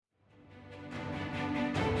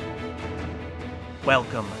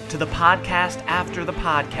Welcome to the podcast after the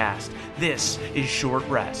podcast. This is Short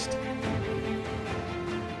Rest.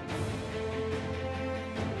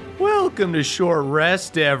 Welcome to Short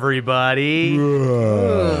Rest, everybody.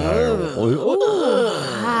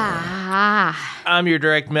 I'm your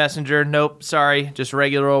direct messenger. Nope, sorry, just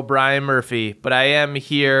regular old Brian Murphy. But I am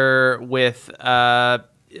here with hard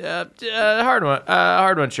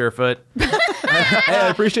one, Surefoot. Hey, I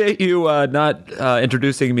appreciate you not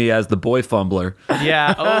introducing me as the boy fumbler.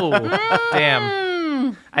 Yeah. Oh,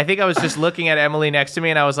 damn. I think I was just looking at Emily next to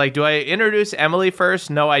me, and I was like, "Do I introduce Emily first?"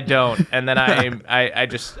 No, I don't. And then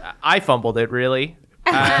I fumbled it. Really.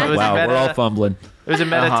 Wow, we're all fumbling. It was a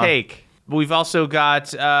meta take. We've also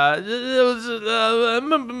got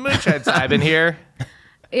Moonshine Simon here.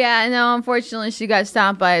 Yeah, no, unfortunately, she got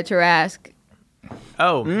stomped by a Tarrasque.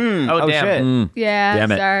 Oh, damn. Shit. Yeah,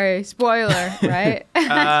 Damn it. sorry. Spoiler, right?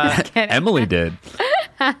 Emily did.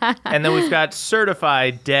 And then we've got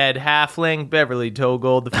certified dead halfling Beverly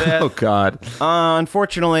Togold the Fifth. Oh, God.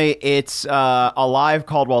 Unfortunately, it's alive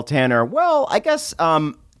Caldwell Tanner. Well, I guess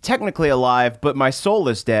technically alive, but my soul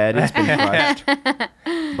is dead. It's been crushed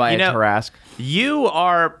by a Tarrasque. You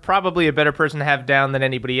are probably a better person to have down than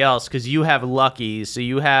anybody else because you have Lucky. So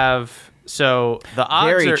the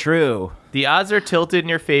odds Very are true. The odds are tilted in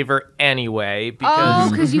your favor anyway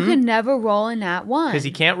because you can never roll in that one. he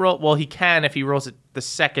can't roll. Well, he can if he rolls it the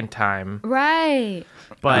second time. Right.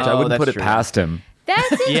 But I wouldn't that's put it true. past him.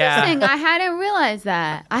 That's interesting. Yeah. I hadn't realized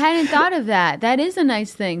that. I hadn't thought of that. That is a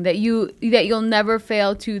nice thing that you'll never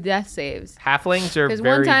fail 2 death saves. halflings are Because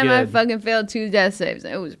very one time I good. fucking failed 2 death saves.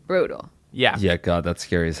 And it was brutal. Yeah. Yeah, God, that's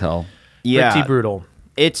scary as hell. Yeah. Pretty brutal.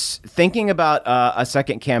 It's thinking about a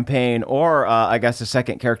second campaign, or I guess a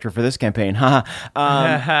second character for this campaign. It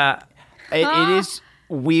is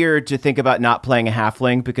weird to think about not playing a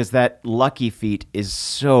halfling because that lucky feat is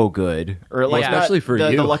so good, or like especially for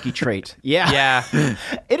the you. lucky trait. Yeah, Yeah.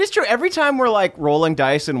 it is true. Every time we're like rolling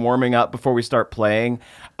dice and warming up before we start playing,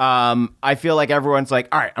 I feel like everyone's like,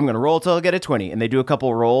 all right, I'm going to roll till I get a 20. And they do a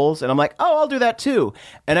couple rolls. And I'm like, oh, I'll do that too.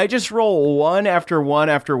 And I just roll one after one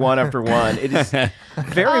after one after one. It is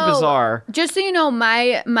very bizarre. Just so you know,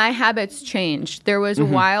 my habits changed. There was a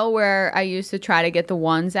while where I used to try to get the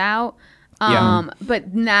ones out.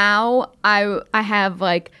 But now I have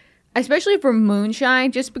like, especially for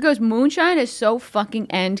Moonshine, just because Moonshine is so fucking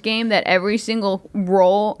endgame that every single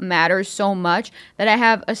roll matters so much that I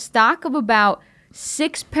have a stock of about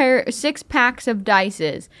 6 packs of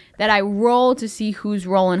dices that I roll to see who's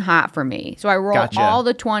rolling hot for me. So I roll all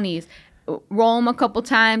the 20s, roll them a couple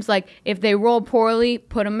times. Like if they roll poorly,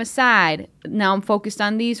 put them aside. Now I'm focused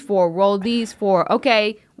on these 4. Roll these 4.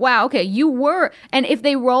 Okay. Wow. Okay. You were. And if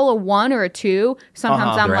they roll a 1 or a 2,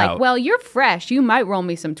 sometimes I'm they're like, out. well, you're fresh. You might roll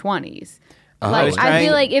me some 20s. Like I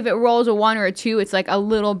feel like if it rolls a 1 or a 2, it's like a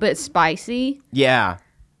little bit spicy. Yeah.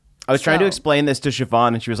 I was trying to So- explain this to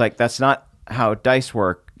Siobhan, and she was like, that's not how dice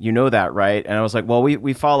work. You know that, right? And I was like, well,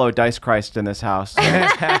 we follow Dice Christ in this house.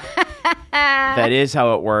 That is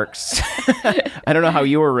how it works. I don't know how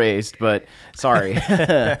you were raised, but sorry.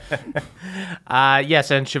 Yes,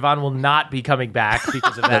 and Siobhan will not be coming back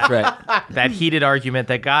because of that. That's right. That heated argument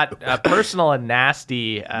that got personal and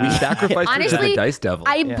nasty. We sacrificed her to Honestly, the dice devil.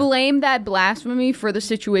 I blame that blasphemy for the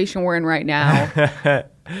situation we're in right now.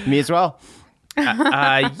 Me as well.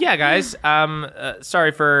 Yeah, guys.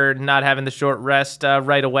 Sorry for not having the short rest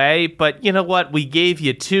right away, but you know what? We gave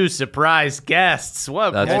you 2 surprise guests.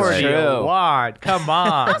 What That's more right. do you True. want? Come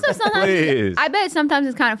on. Also, sometimes Please. I bet sometimes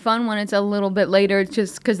it's kind of fun when it's a little bit later,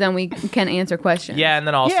 just because then we can answer questions. Yeah, and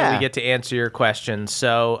then also Yeah. we get to answer your questions.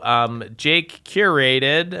 So Jake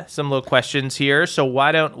curated some little questions here. So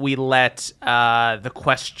why don't we let the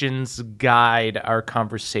questions guide our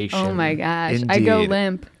conversation? Oh my gosh, I go Indeed.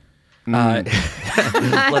 limp. Let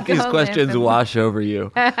these go questions limp. wash over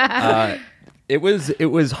you. It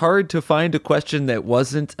was hard to find a question that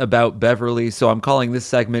wasn't about Beverly, so I'm calling this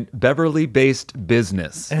segment Beverly-Based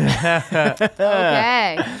Business.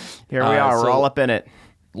 Okay. Here we are. We're so- all up in it.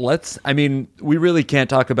 We really can't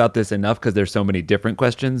talk about this enough because there's so many different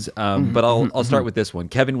questions, but I'll start with this one.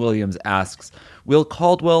 Kevin Williams asks, will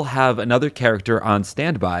Caldwell have another character on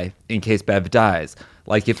standby in case Bev dies?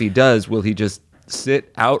 Like if he does, will he just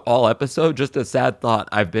sit out all episode? Just a sad thought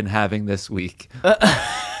I've been having this week.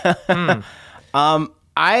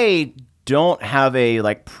 I don't have a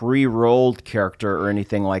like pre-rolled character or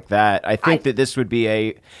anything like that. I think that this would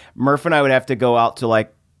be Murph and I would have to go out to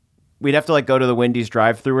we'd have to go to the Wendy's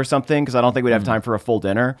drive-thru or something because I don't think we'd have time for a full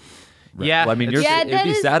dinner. Yeah. Well, I mean, Yeah, it'd that be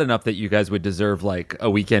is- sad enough that you guys would deserve like a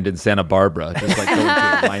weekend in Santa Barbara, just like going to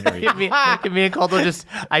a winery. me and Caldwell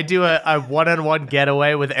I do a one-on-one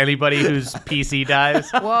getaway with anybody whose PC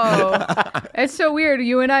dies. Whoa. It's so weird.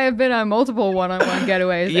 You and I have been on multiple one-on-one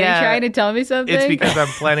getaways. Are Yeah. you trying to tell me something? It's because I'm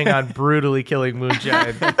planning on brutally killing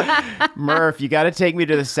Moonshine. Murph, you got to take me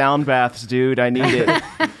to the sound baths, dude. I need it.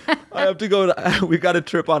 I have to go. We got a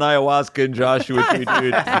trip on ayahuasca and Joshua Tree,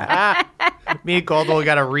 dude. Me and Caldwell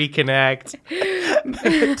got to reconnect.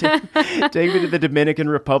 Take me to the Dominican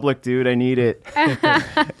Republic, dude. I need it.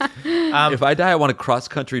 If I die, I want a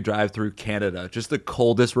cross-country drive through Canada, just the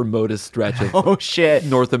coldest, remotest stretch of Oh shit.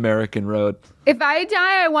 North American road. If I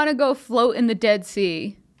die, I want to go float in the Dead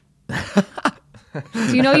Sea.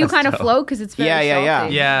 Do you know you kind of float because it's very Yeah.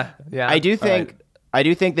 salty? Yeah. I do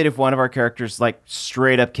think that if one of our characters like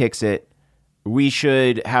straight up kicks it, we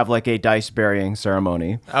should have like a dice burying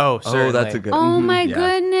ceremony. Oh, certainly. Oh, that's a good. Oh my Yeah.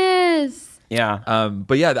 goodness. Yeah.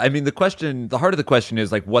 But yeah, I mean, the heart of the question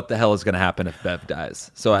is like, what the hell is going to happen if Bev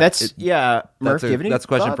dies? So That's Murph, do you have any that's a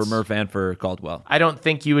question thoughts? for Murph and for Caldwell. I don't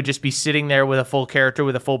think you would just be sitting there with a full character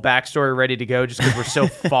with a full backstory ready to go just because we're so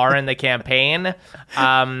far in the campaign.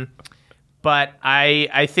 But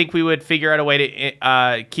I think we would figure out a way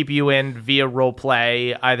to keep you in via role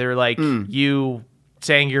play, either like you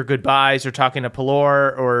saying your goodbyes or talking to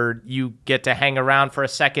Pelor, or you get to hang around for a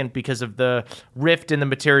second because of the rift in the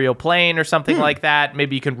material plane or something like that.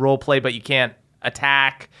 Maybe you can role play, but you can't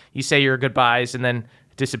attack. You say your goodbyes and then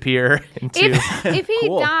disappear into... If he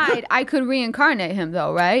Cool. died, I could reincarnate him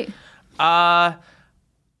though, right?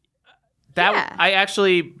 Yeah. I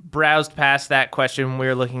actually browsed past that question when we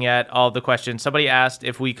were looking at all the questions. Somebody asked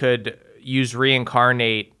if we could use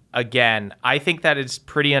reincarnate again. I think that is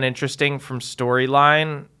pretty uninteresting from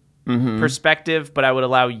storyline perspective, but I would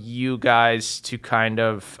allow you guys to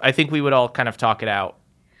I think we would all kind of talk it out.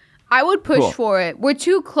 I would push Cool. for it. We're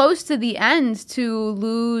too close to the end to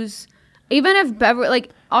lose. Even if Beverly,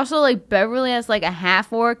 Beverly has like a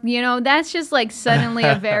half orc, that's just like suddenly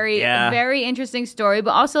a very, very interesting story.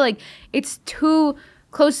 But also like it's too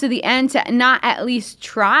close to the end to not at least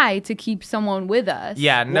try to keep someone with us.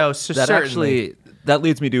 Yeah, no, so That certainly. actually that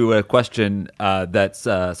leads me to a question that's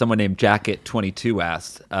someone named Jacket22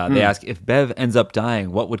 asked. They ask, if Bev ends up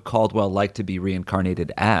dying, what would Caldwell like to be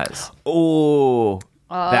reincarnated as? Oh,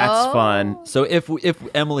 that's fun. So if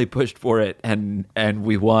Emily pushed for it and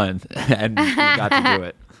we won and we got to do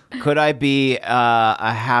it. Could I be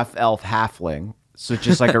a half elf halfling? So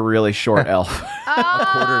just like a really short elf. Oh,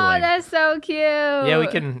 quarterling. that's so cute. Yeah, we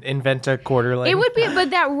can invent a quarterling. It would be,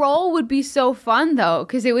 but that role would be so fun though,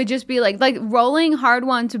 because it would just be like rolling hard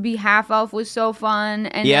one to be half elf was so fun,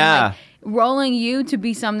 and then, like, rolling you to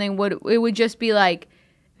be something would just be like.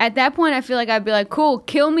 At that point, I feel like I'd be like, "Cool,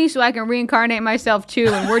 kill me so I can reincarnate myself too,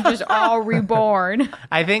 and we're just all reborn."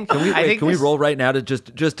 I think. Can we roll right now to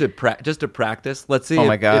just to practice? Let's see. Oh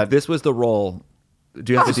my God. If this was the roll.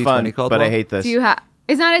 Do you have This the is D20 fun, Caldwell? but I hate this. Do you have?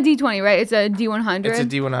 It's not a D20, right? It's a D100. It's a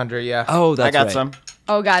D100, yeah. Oh, that's I got right. some.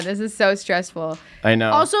 Oh God, this is so stressful. I know.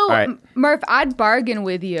 Also, All right. Murph, I'd bargain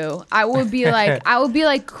with you. I would be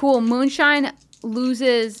like, cool. Moonshine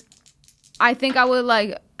loses. I think I would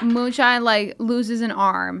like Moonshine loses an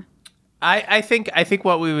arm. I think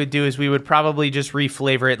what we would do is we would probably just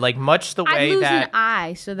reflavor it like much the I'd way lose that an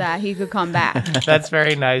eye so that he could come back. That's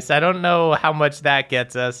very nice. I don't know how much that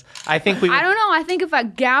gets us. I think we would, I don't know. I think if I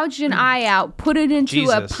gouged an eye out, put it into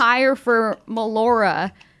a Jesus. pyre for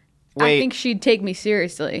Melora, I Wait. think she'd take me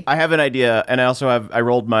seriously. I have an idea, and I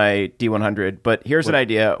rolled my D100, but here's an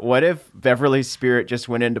idea. What if Beverly's spirit just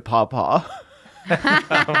went into Pawpaw? oh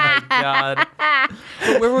my god.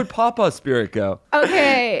 But where would Papa's spirit go?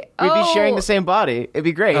 Okay. We'd be sharing the same body. It'd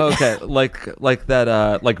be great. Okay, like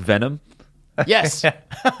that, like Venom. Yes. It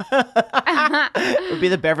would be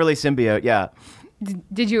the Beverly symbiote, yeah.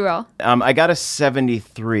 Did you roll? I got a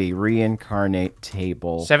 73, reincarnate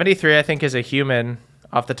table. 73 I think is a human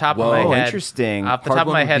off the top of my Whoa, head. interesting. Off the top of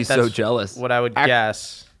Hardwell my would head be that's so jealous. what I would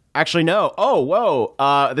guess. Actually, no. Oh,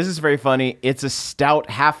 whoa. This is very funny. It's a stout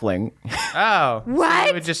halfling. Oh. so What?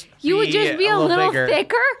 it would just You would just be a little bigger.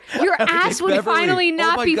 thicker? Your ass would Beverly. finally Oh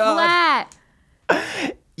not my be God.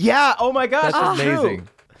 flat. Yeah. Oh my gosh. That's true. amazing.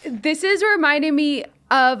 This is reminding me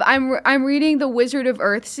of I'm reading The Wizard of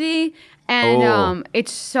Earthsea, and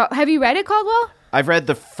it's so. Have you read it, Caldwell? I've read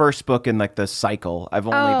the first book in like the cycle. But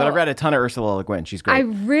I've read a ton of Ursula Le Guin. She's great. I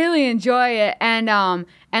really enjoy it, and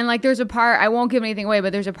like there's a part, I won't give anything away,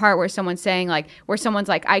 but there's a part where someone's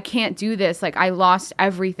like, I can't do this, like I lost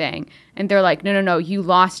everything, and they're like, no, you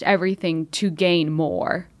lost everything to gain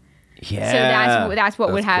more. Yeah. So that's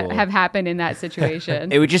what would That's cool. have happened in that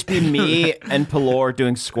situation. It would just be me and Pelor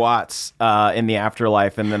doing squats in the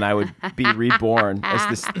afterlife, and then I would be reborn as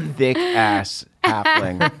this thick ass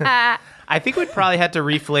halfling. I think we'd probably have to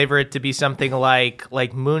reflavor it to be something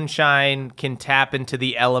like moonshine can tap into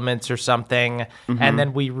the elements or something, and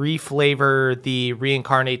then we reflavor the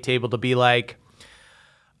reincarnate table to be like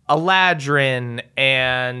Eladrin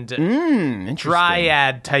and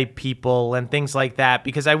Dryad type people and things like that,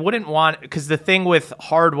 because I wouldn't want, because the thing with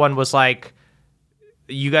Hard One was like,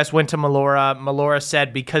 you guys went to Melora. Melora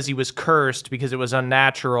said because he was cursed, because it was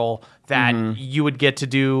unnatural, that you would get to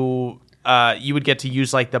do, you would get to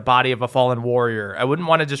use like the body of a fallen warrior. I wouldn't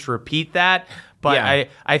want to just repeat that, but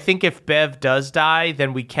I think if Bev does die,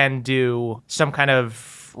 then we can do some kind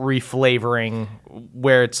of reflavoring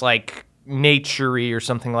where it's like nature-y or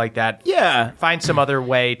something like that. Yeah. Find some other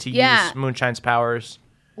way to use Moonshine's powers.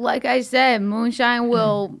 Like I said, Moonshine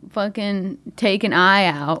will fucking take an eye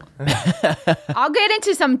out. I'll get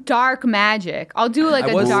into some dark magic. I'll do like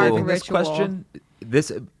a dark ritual. This question,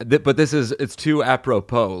 but it's too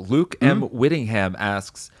apropos. Luke M. Whittingham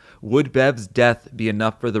asks, would Bev's death be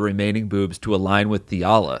enough for the remaining boobs to align with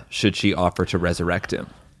Theala should she offer to resurrect him?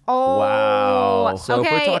 Oh, wow. So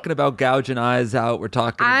if we're talking about gouging eyes out, we're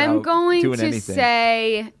talking I'm about going doing to anything.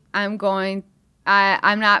 say I'm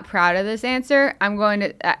not proud of this answer. I'm going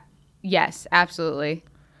to yes, absolutely.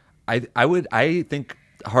 I think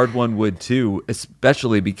Hard One would too,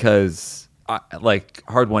 especially because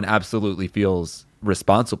Hard One absolutely feels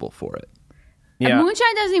responsible for it. Yeah. And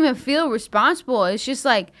Moonshine doesn't even feel responsible. It's just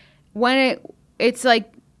like when it's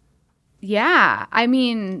like, yeah. I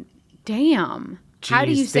mean, damn. How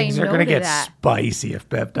do you say things no are gonna to get that? Spicy if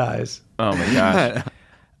Bev dies. Oh my gosh.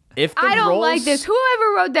 If the I don't roles- like this.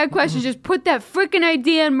 Whoever wrote that question just put that freaking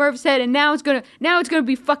idea in Murph's head, and now it's gonna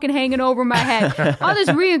be fucking hanging over my head. All this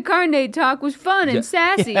reincarnate talk was fun and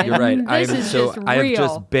sassy. You're right. And this is just real. I have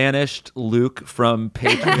just banished Luke from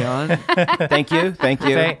Patreon. Thank you.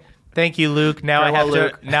 Thank you, Luke. Now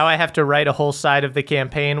I have to write a whole side of the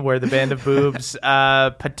campaign where the Band of Boobs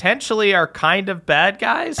potentially are kind of bad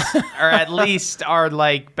guys, or at least are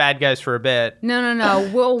like bad guys for a bit. No.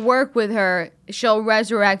 We'll work with her. She'll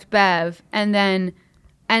resurrect Bev, and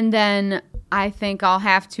then I think I'll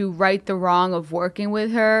have to right the wrong of working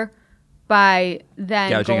with her by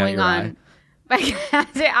then Gouging out going your on.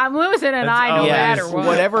 I'm losing an eye no matter what.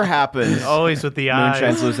 Whatever happens, Always with the eyes.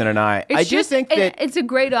 Moonshine's losing an eye. It's I do think that it's a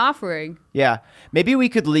great offering. yeah, maybe we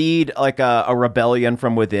could lead like a rebellion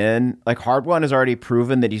from within. Like Hard One has already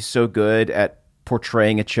proven that he's so good at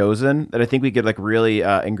portraying a chosen that I think we could like really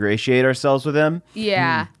ingratiate ourselves with him.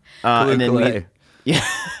 Yeah. And then Kalei.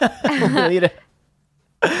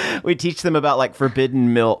 we teach them about like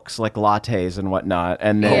forbidden milks, like lattes and whatnot.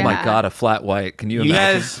 And then Oh my God, a flat white. Can you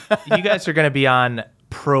imagine? You guys are going to be on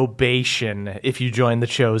probation if you join the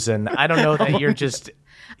Chosen. I don't know that you're just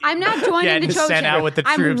I'm not joining getting the Chosen. sent out with the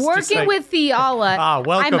I'm troops. just working like, with Theala.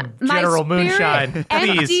 welcome, my General spirit Moonshine.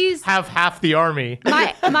 Please empties- have half the army.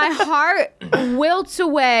 my heart wilts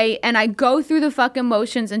away, and I go through the fucking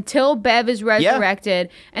motions until Bev is resurrected.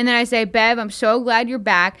 And then I say, Bev, I'm so glad you're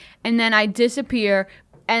back. And then I disappear.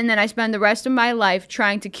 And then I spend the rest of my life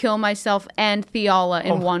trying to kill myself and Theala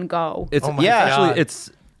in one go. It's Oh my yeah, God. actually,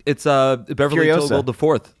 it's Beverly Furiosa. Toggold the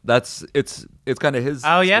Fourth. It's kind of his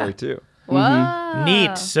Oh, yeah? story too. Whoa.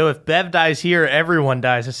 Neat. So if Bev dies here, everyone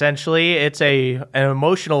dies. Essentially, it's an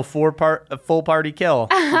emotional full party kill.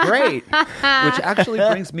 great. Which actually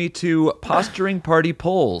brings me to posturing party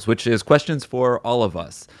polls, which is questions for all of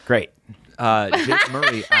us. Great. Jake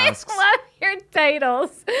Murray asks. Love your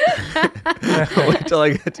titles. Wait till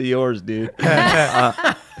I get to yours, dude.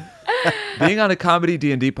 Being on a comedy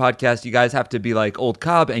D&D podcast, you guys have to be like Old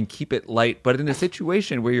Cobb and keep it light. But in a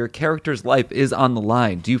situation where your character's life is on the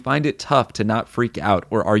line, do you find it tough to not freak out,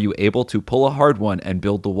 or are you able to pull a hard one and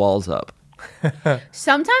build the walls up?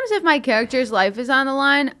 Sometimes if my character's life is on the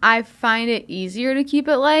line, I find it easier to keep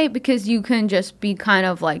it light because you can just be kind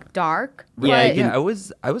of like dark. Yeah, But- you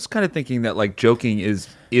I was kind of thinking that like joking is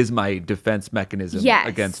my defense mechanism Yes.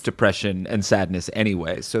 against depression and sadness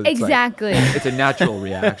anyway. So it's Exactly. like, it's a natural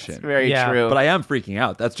reaction. Very Yeah, true. But I am freaking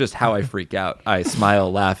out. That's just how I freak out. I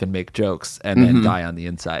smile, laugh, and make jokes, and then die on the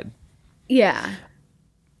inside. Yeah.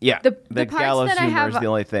 yeah, the the parts gallows that I humor is have- the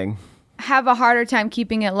only thing. Have a harder time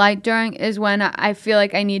keeping it light during is when I feel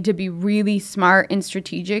like I need to be really smart and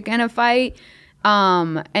strategic in a fight.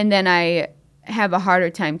 And then I have a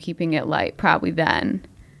harder time keeping it light probably then.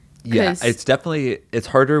 Yeah, 'Cause- it's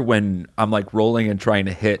harder when I'm like rolling and trying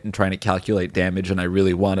to hit and trying to calculate damage, and I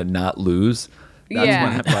really want to not lose. That's Yeah.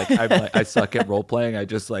 when I'm like, I suck at role playing. I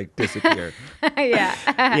just like disappear. Yeah.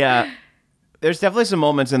 Yeah. There's definitely some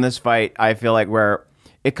moments in this fight, I feel like, where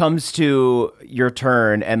it comes to your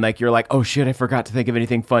turn and like you're like, oh shit, I forgot to think of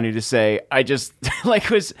anything funny to say. I just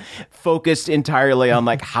like was focused entirely on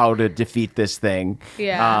like how to defeat this thing.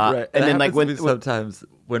 Yeah. Right. And then like when sometimes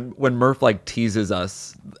when Murph like teases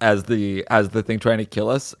us as the thing trying to kill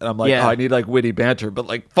us, and I'm like, Yeah. oh, I need like witty banter, but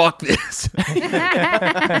like fuck this.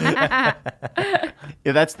 yeah,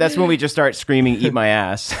 that's when we just start screaming, "Eat my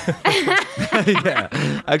ass!"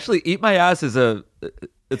 Yeah, actually, eat my ass is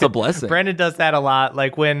it's a blessing. Brandon does that a lot.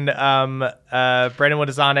 Like when Brandon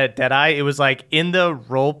was on at Deadeye, it was like in the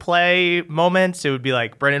role play moments, it would be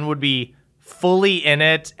like Brandon would be fully in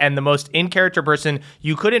it and the most in character person.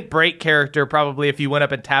 You couldn't break character probably if you went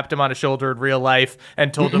up and tapped him on a shoulder in real life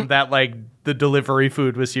and told him that like the delivery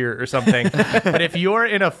food was here or something. But if you're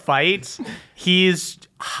in a fight, he's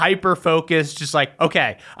hyper focused, just like,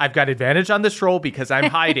 okay, I've got advantage on this roll because I'm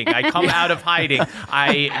hiding. I come out of hiding.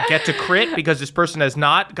 I get to crit because this person has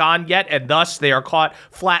not gone yet, and thus they are caught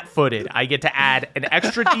flat-footed. I get to add an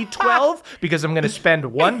extra D12 because I'm going to spend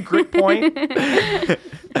 1 grit point.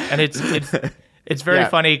 And it's very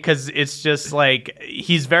funny because it's just like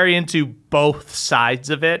he's very into both sides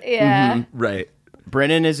of it. Yeah. Right.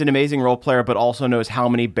 Brennan is an amazing role player, but also knows how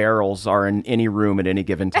many barrels are in any room at any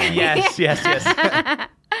given time. Yes.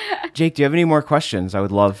 Jake, do you have any more questions? I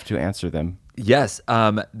would love to answer them. Yes.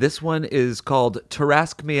 This one is called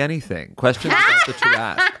Tarask Me Anything. Questions about the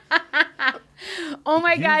Tarask. Oh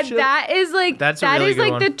my God, should- that is like That's a that really is good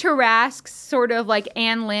like one. the Tarrasque sort of like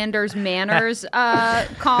Ann Landers manners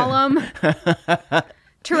column.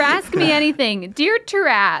 Tarask Me Anything. Dear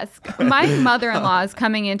Tarask, my mother-in-law is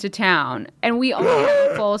coming into town and we only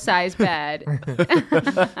have a full-size bed.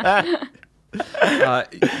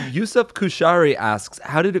 Yusuf Kushari asks,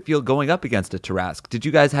 how did it feel going up against a Tarask? Did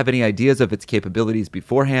you guys have any ideas of its capabilities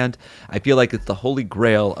beforehand? I feel like it's the holy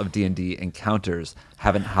grail of D&D encounters.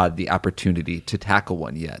 Haven't had the opportunity to tackle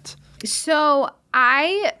one yet. So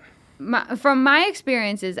from my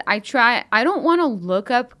experiences, I don't want to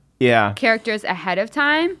look up Yeah. characters ahead of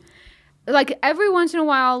time. Like every once in a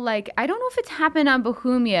while, like I don't know if it's happened on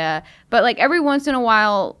Bohemia, but like every once in a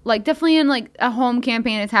while, like definitely in like a home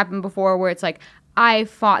campaign, it's happened before where it's like I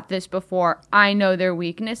fought this before, I know their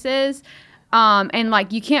weaknesses, and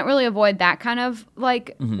like you can't really avoid that kind of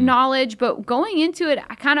like knowledge. But going into it,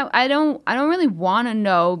 I don't really want to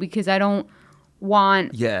know because I don't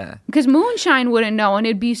want because Moonshine wouldn't know and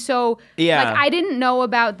it'd be so like I didn't know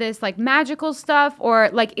about this like magical stuff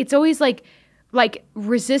or like it's always like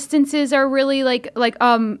resistances are really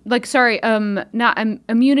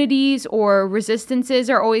immunities or resistances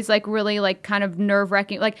are always like really like kind of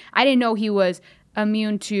nerve-wracking. Like I didn't know he was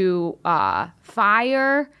immune to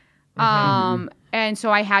fire. And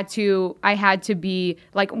so I had to be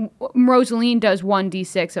like Rosaline does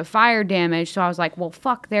 1d6 of fire damage. So I was like, well,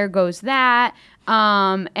 fuck, there goes that.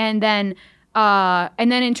 And then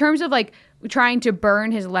in terms of like trying to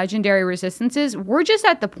burn his legendary resistances, we're just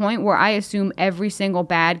at the point where I assume every single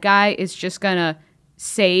bad guy is just gonna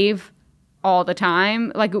save all the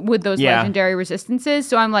time, like with those legendary resistances.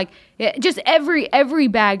 So I'm like, just every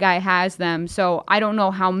bad guy has them. So I don't know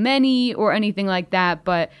how many or anything like that,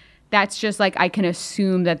 but that's just like I can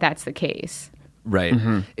assume that that's the case. Right.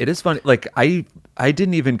 It is funny. Like I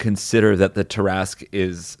didn't even consider that the Tarask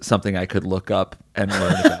is something I could look up and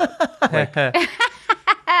learn about. Like,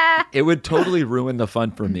 it would totally ruin the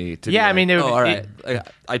fun for me. To be I like, mean, all right,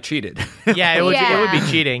 I cheated. Yeah, it would be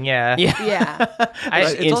cheating. Yeah. I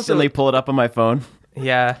just instantly pull it up on my phone.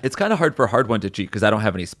 Yeah. It's kind of hard for a hard one to cheat because I don't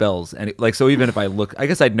have any spells, and so even if I look, I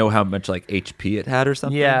guess I'd know how much like HP it had or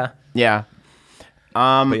something. Yeah.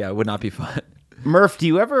 But yeah, it would not be fun. Murph, do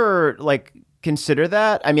you ever like consider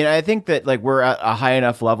that? I mean, I think that like we're at a high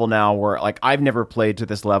enough level now where like I've never played to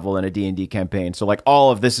this level in a D&D campaign, so like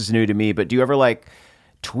all of this is new to me. But do you ever like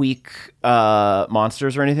tweak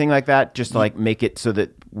monsters or anything like that just to like make it so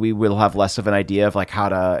that we will have less of an idea of like how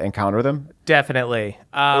to encounter them? Definitely.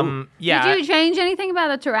 Yeah. Did you change anything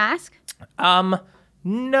about the Tarask?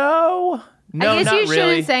 No. No, I guess not you really.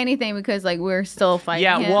 shouldn't say anything because like we're still fighting.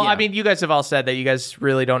 Yeah, him. well, I mean, you guys have all said that you guys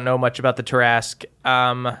really don't know much about the Tarask.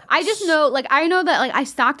 I just know, like, I know that, like, I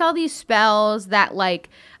stocked all these spells that were,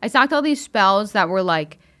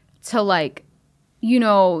 like, to, like, you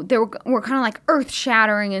know, they were kind of, like,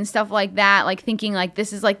 earth-shattering and stuff like that, like, thinking, like,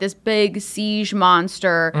 this is, like, this big siege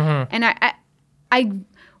monster. And I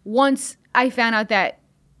once I found out that,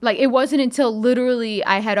 like, it wasn't until literally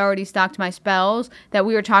I had already stocked my spells that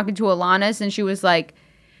we were talking to Alanis, and she was like,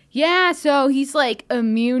 yeah, so he's, like,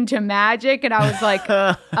 immune to magic. And I was like,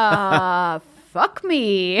 fuck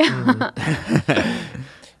me.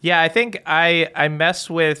 Yeah, I think I mess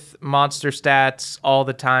with monster stats all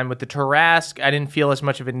the time. With the Tarrasque, I didn't feel as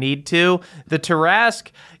much of a need to. The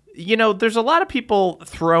Tarrasque, there's a lot of people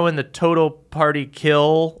throwing the total party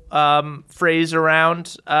kill phrase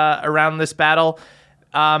around this battle.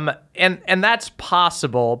 And that's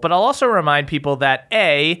possible, but I'll also remind people that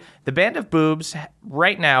the Band of Boobs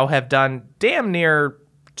right now have done damn near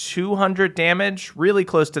 200 damage, really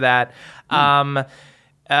close to that.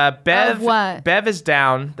 Bev is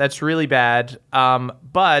down. That's really bad.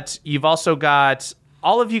 But you've also got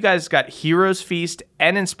all of you guys got Hero's Feast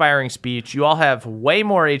and Inspiring Speech. You all have way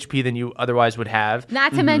more HP than you otherwise would have.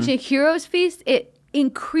 Not to mention Hero's Feast, it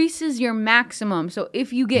increases your maximum. So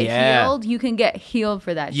if you get healed, you can get healed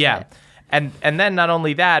for that shit. And then not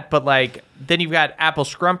only that, but then you've got Apple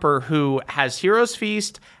Scrumper, who has Hero's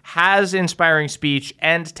Feast, has Inspiring Speech,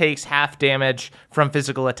 and takes half damage from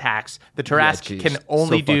physical attacks. The Tarrasque can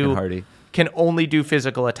only do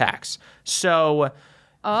physical attacks. So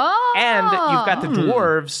and you've got the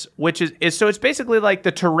dwarves, which is so it's basically like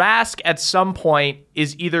the Tarrasque at some point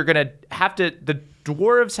is either gonna have to the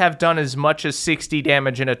dwarves have done as much as 60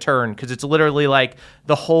 damage in a turn because it's literally like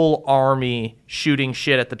the whole army shooting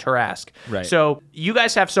shit at the Tarrasque. Right. So you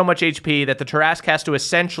guys have so much HP that the Tarrasque has to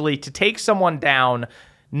essentially, to take someone down,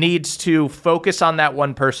 needs to focus on that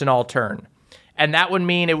one person all turn. And that would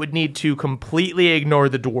mean it would need to completely ignore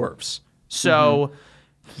the dwarves. So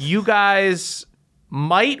you guys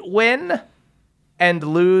might win and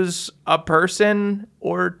lose a person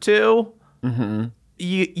or two.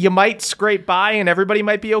 You might scrape by and everybody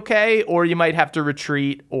might be okay, or you might have to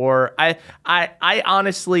retreat. Or I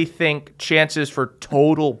honestly think chances for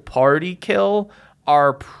total party kill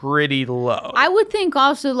are pretty low. I would think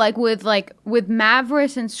also with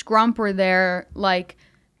Mavris and Scrumper there,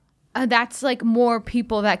 that's more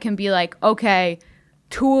people that can be okay,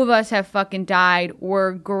 two of us have fucking died.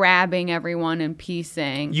 We're grabbing everyone and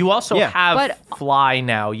piecing. You also have Fly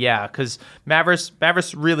now, because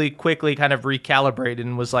Mavris really quickly kind of recalibrated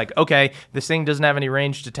and was like, okay, this thing doesn't have any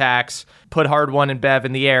ranged attacks. Put Hard One and Bev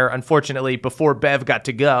in the air. Unfortunately, before Bev got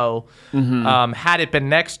to go, had it been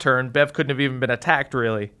next turn, Bev couldn't have even been attacked,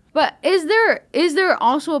 really. But is there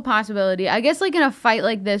also a possibility, I guess in a fight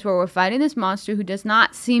like this where we're fighting this monster who does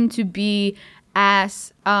not seem to be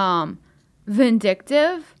as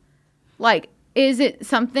vindictive, is it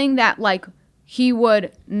something that he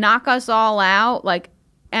would knock us all out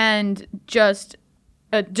and just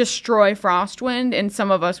destroy Frostwind and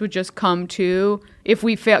some of us would just come to if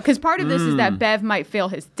we fail? Because part of this is that Bev might fail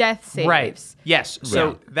his death saves. Right. Yes.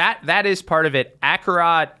 So that is part of it.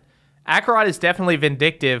 Akarat is definitely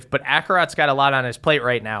vindictive, but Akarat's got a lot on his plate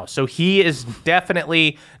right now. So he is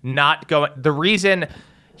definitely not going. The reason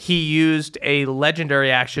he used a legendary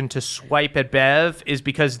action to swipe at Bev is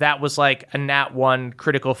because that was a nat 1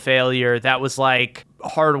 critical failure. That was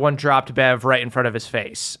Hard One dropped Bev right in front of his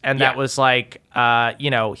face. And that was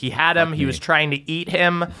he had him. He was trying to eat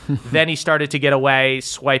him. Then he started to get away,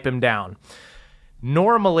 swipe him down.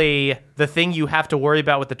 Normally, the thing you have to worry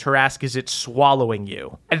about with the Tarrasque is it's swallowing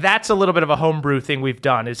you. And that's a little bit of a homebrew thing we've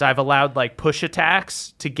done, is I've allowed push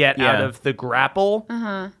attacks to get out of the grapple.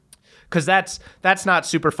 Because that's not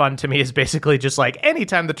super fun to me, is basically just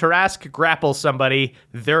anytime the Tarrasque grapples somebody,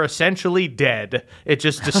 they're essentially dead. It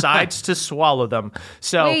just decides to swallow them.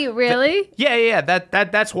 So wait, really?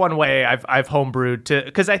 That's one way I've homebrewed to,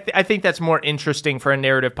 because I think that's more interesting for a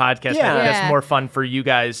narrative podcast. I think that's more fun for you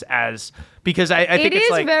guys because I think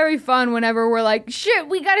it's very fun whenever we're shit,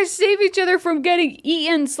 we gotta save each other from getting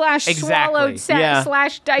eaten / swallowed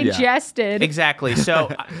 / digested. Exactly. So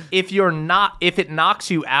if it knocks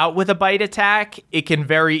you out with a bite attack, it can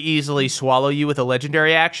very easily swallow you with a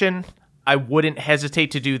legendary action. I wouldn't hesitate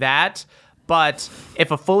to do that. But if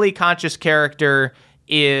a fully conscious character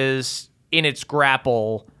is in its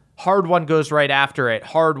grapple, Hard One goes right after it.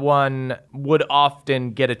 Hard One would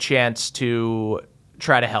often get a chance to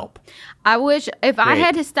try to help. I wish if I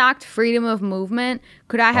had stocked freedom of movement,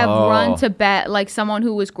 could I have run to bet someone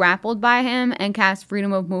who was grappled by him and cast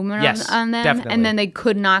freedom of movement on them? Definitely. And then they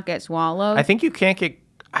could not get swallowed? I think you can't get...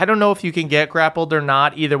 I don't know if you can get grappled or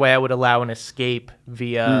not. Either way, I would allow an escape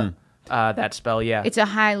via that spell, It's a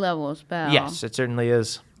high-level spell. Yes, it certainly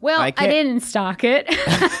is. Well, I didn't stock it.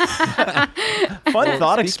 Fun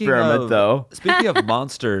thought experiment, though. Speaking of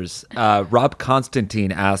monsters, Rob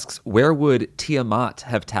Constantine asks, where would Tiamat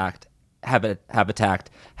have attacked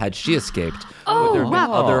had she escaped? Would there have been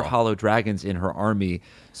other hollow dragons in her army?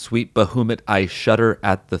 Sweet Bahamut, I shudder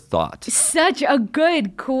at the thought. Such a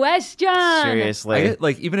good question. Seriously.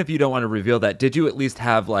 Even if you don't want to reveal that, did you at least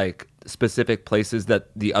have specific places that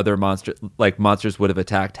the other monsters would have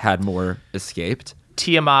attacked had more escaped?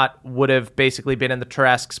 Tiamat would have basically been in the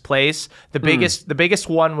Tarrasque's place. The biggest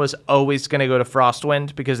one was always going to go to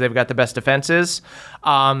Frostwind because they've got the best defenses.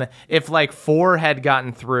 If like 4 had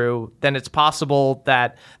gotten through, then it's possible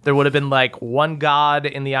that there would have been like one god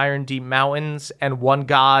in the Iron Deep Mountains and one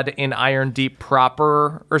god in Iron Deep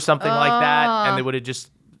proper or something like that, and they would have just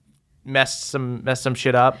messed some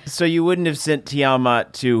shit up. So you wouldn't have sent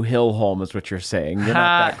Tiamat to Hillholm, is what you're saying. You're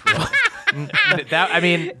not that cruel.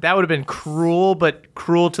 That would have been cruel, but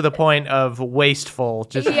cruel to the point of wasteful.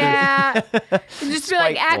 Just be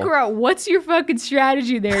like, Akira, what's your fucking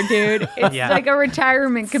strategy there, dude? It's like a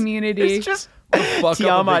retirement community. It's just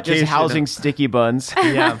Tiamat just housing sticky buns.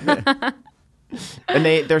 Yeah. And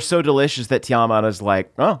they're so delicious that Tiamat is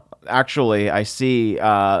like, oh, actually, I see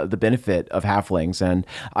the benefit of halflings, and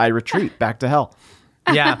I retreat back to hell.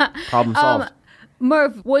 Yeah. Problem solved.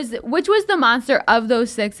 Murph, which was the monster of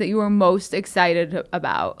those 6 that you were most excited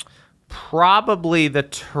about? Probably the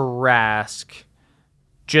Tarrasque,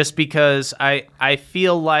 just because I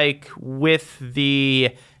feel like with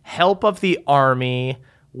the help of the army,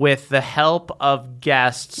 with the help of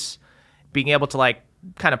guests, being able to like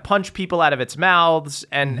kind of punch people out of its mouths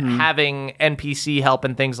and having NPC help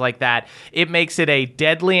and things like that, it makes it a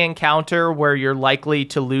deadly encounter where you're likely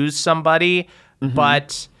to lose somebody,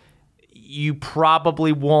 but you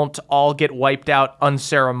probably won't all get wiped out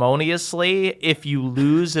unceremoniously. If you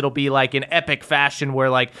lose, it'll be like in epic fashion where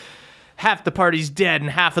like half the party's dead and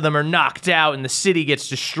half of them are knocked out and the city gets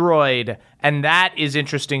destroyed. And that is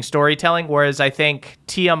interesting storytelling. Whereas I think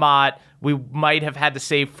Tiamat, we might have had to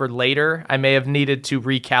save for later. I may have needed to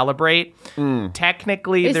recalibrate.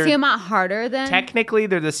 Technically, is Tiamat harder then? Technically,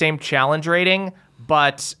 they're the same challenge rating,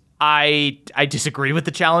 but I disagree with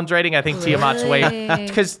the challenge rating. I think Tiamat's way,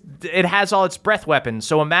 because it has all its breath weapons.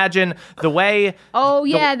 So imagine the way. Oh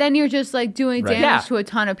yeah, then you're just like doing damage to a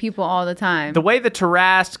ton of people all the time. The way the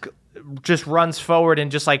Tarrasque just runs forward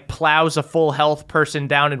and just like plows a full health person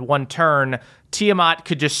down in one turn, Tiamat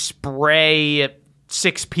could just spray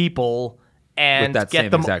 6 people and with that get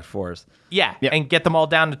same them exact force. Yeah, and get them all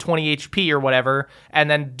down to 20 HP or whatever, and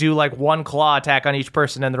then do like one claw attack on each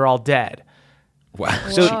person, and they're all dead. Wow,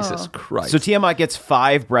 Jesus Christ! So Tiamat gets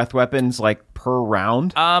 5 breath weapons like per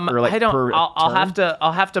round. Or like I don't.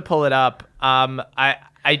 I'll have to pull it up.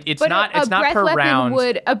 It's not per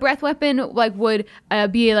round. A breath weapon would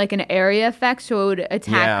be like an area effect, so it would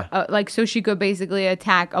attack. So she could basically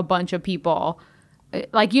attack a bunch of people.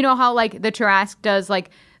 Like, you know how like the Tarrasque does. Like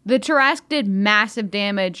the Tarrasque did massive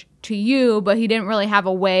damage to you, but he didn't really have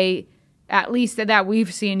a way, at least that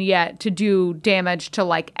we've seen yet, to do damage to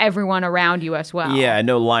like everyone around you as well. Yeah,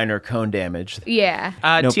 no line or cone damage. Yeah.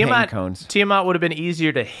 No pain cones. Tiamat would have been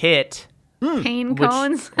easier to hit. Pain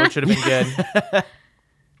cones? Which would have been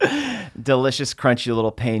good. Delicious, crunchy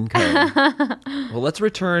little pain cone. Well, let's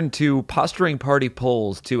return to posturing party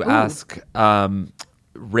polls to ask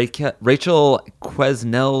Rachel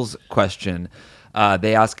Quesnell's question.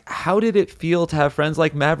 They ask, how did it feel to have friends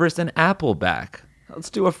like Mavericks and Apple back? Let's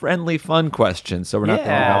do a friendly, fun question, so we're not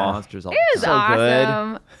thinking about monsters all the time. It was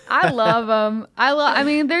awesome. I love them. I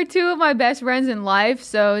mean, they're 2 of my best friends in life,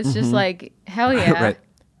 so it's just like, hell yeah. Right.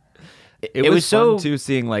 It was fun, too,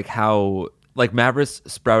 seeing like how like Mavericks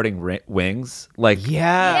sprouting wings. Like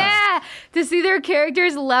yeah, to see their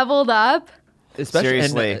characters leveled up. Especially,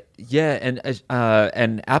 seriously.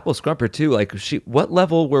 And Apple Scrumper too. Like what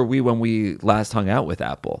level were we when we last hung out with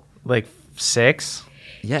Apple? Like 6.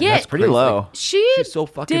 Yeah, that's pretty low. She's so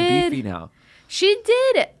fucking beefy now. She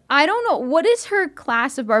did. I don't know. What is her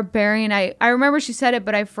class of barbarian? I remember she said it,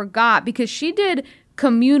 but I forgot because she did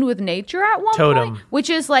commune with nature at one Totem. point, which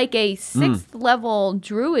is like a 6th level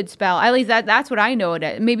druid spell. At least that's what I know it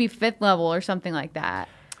at. Maybe 5th level or something like that.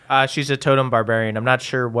 She's a totem barbarian. I'm not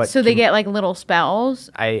sure what. So they get like little spells?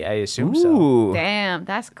 I assume so. Damn,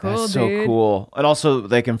 that's cool, that's dude. So cool. And also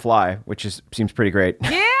they can fly, which seems pretty great.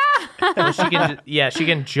 Yeah. Well, she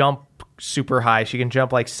can jump super high. She can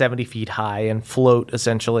jump like 70 feet high and float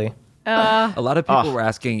essentially. A lot of people were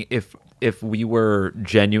asking if we were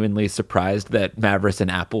genuinely surprised that Mavericks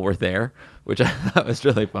and Apple were there, which I thought was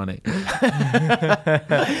really funny.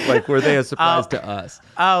 Like, were they a surprise to us?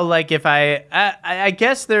 Oh, like if I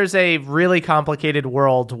guess there's a really complicated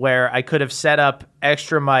world where I could have set up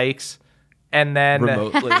extra mics and then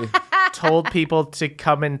Remotely. told people to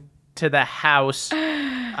come into the house,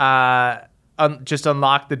 just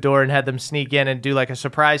unlock the door and had them sneak in and do like a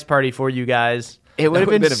surprise party for you guys. It would have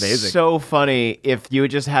been amazing. So funny if you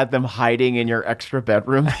had just had them hiding in your extra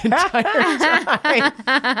bedroom the entire time.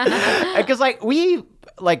 Because, like,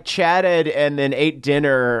 like chatted and then ate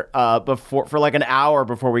dinner before for like an hour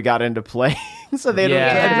before we got into playing. So they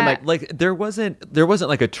had been like there wasn't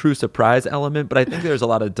like a true surprise element, but I think there's a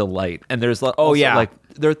lot of delight, and there's like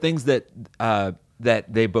there are things that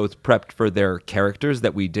that they both prepped for their characters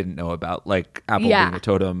that we didn't know about, like Apple being a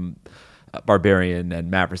totem barbarian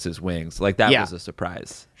and Mavris's wings. Like that was a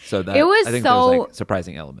surprise. So that it was I think there's like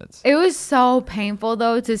surprising elements. It was so painful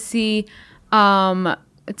though to see Mavris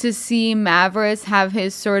have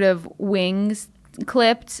his sort of wings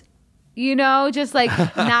clipped, you know, just like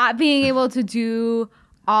not being able to do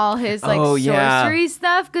all his like sorcery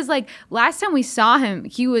stuff. Because like last time we saw him,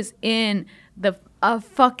 he was in a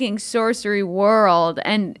fucking sorcery world,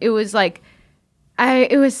 and it was like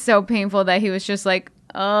it was so painful that he was just like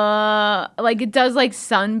it does like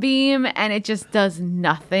sunbeam and it just does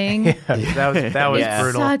nothing. That was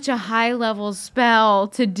brutal. Such a high level spell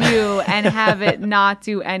to do and have it not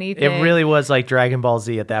do anything. It really was like Dragon Ball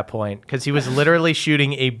Z at that point, because he was literally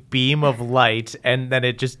shooting a beam of light and then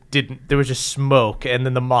it just didn't. There was just smoke and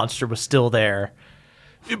then the monster was still there.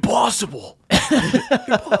 Impossible.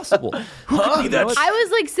 Impossible. Who could be that? I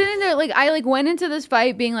was like sitting there, like I like went into this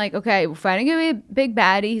fight being like, okay, we're fighting a big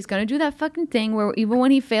baddie. He's gonna do that fucking thing where even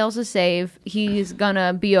when he fails to save, he's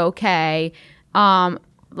gonna be okay.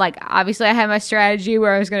 Like obviously I had my strategy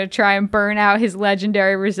where I was gonna try and burn out his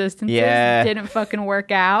legendary resistances. Yeah. It didn't fucking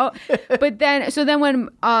work out. But then when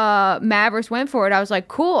Mavris went for it, I was like,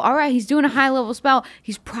 cool, all right, he's doing a high level spell.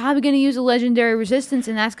 He's probably gonna use a legendary resistance,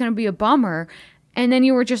 and that's gonna be a bummer. And then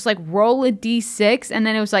you were just like, roll a d6, and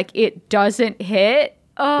then it was like, it doesn't hit.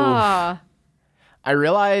 I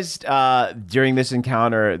realized during this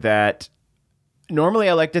encounter that normally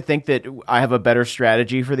I like to think that I have a better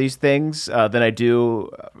strategy for these things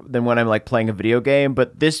than when I'm like playing a video game.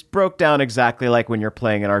 But this broke down exactly like when you're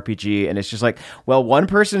playing an RPG, and it's just like, well, one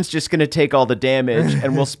person's just going to take all the damage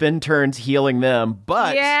and we'll spend turns healing them.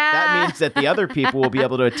 But that means that the other people will be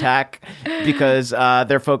able to attack because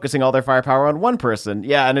they're focusing all their firepower on one person.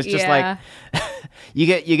 Yeah. And it's just like you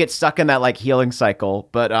get stuck in that like healing cycle.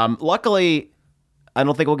 But luckily, I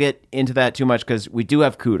don't think we'll get into that too much because we do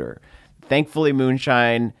have Cooter. Thankfully,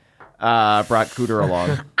 Moonshine brought Cooter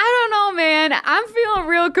along. I don't know, man. I'm feeling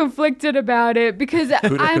real conflicted about it because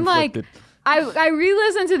I'm like, I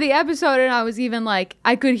re-listened to the episode and I was even like,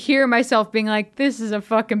 I could hear myself being like, this is a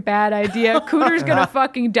fucking bad idea. Cooter's gonna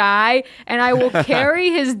fucking die and I will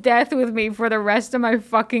carry his death with me for the rest of my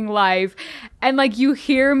fucking life. And like, you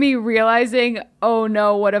hear me realizing, oh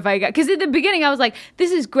no, what have I got? Because at the beginning I was like,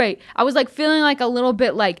 this is great. I was like feeling like a little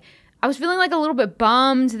bit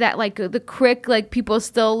bummed that like the Crick, like people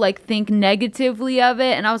still like think negatively of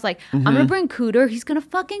it. And I was like, I'm going to bring Cooter. He's going to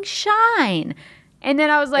fucking shine. And then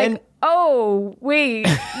I was like, oh, wait,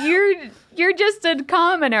 you're just a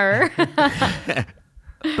commoner.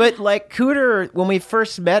 But like Cooter, when we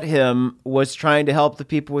first met him, was trying to help the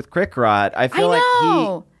people with Crick Rot. I feel like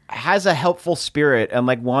he has a helpful spirit and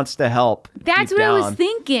like wants to help. That's what I was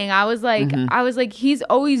thinking. I was like, he's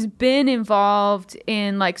always been involved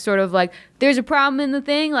in like sort of like, there's a problem in the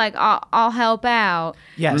thing, like I'll help out.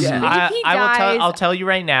 Yes, I'll tell you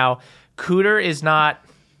right now, Cooter is not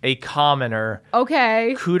a commoner.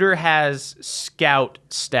 Okay. Cooter has scout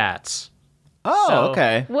stats.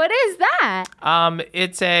 Okay. What is that?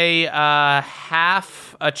 It's a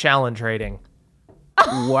half a challenge rating.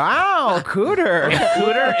 Wow, Cooter.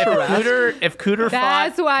 If Cooter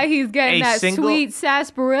that's fought why he's getting that sweet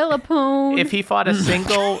sarsaparilla poon. If he fought a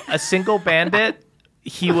single bandit,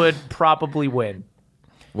 he would probably win.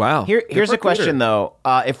 Wow. Here's a question though.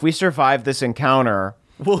 If we survive this encounter,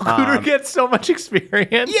 will Cooter get so much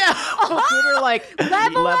experience? Yeah. Will Cooter like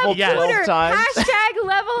level up 12 Cooter. times? Hashtag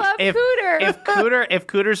level up Cooter. If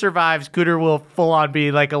Cooter survives, Cooter will full on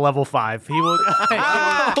be like a level 5. He will.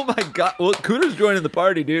 Oh my god! Well, Cooter's joining the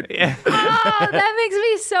party, dude. Yeah. Oh, that makes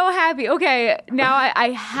me so happy. Okay, now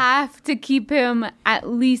I have to keep him at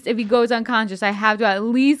least, if he goes unconscious, I have to at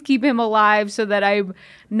least keep him alive so that I'm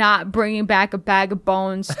not bringing back a bag of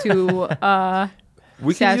bones to.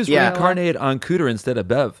 We can use reincarnate on Cooter instead of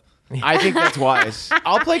Bev. I think that's wise.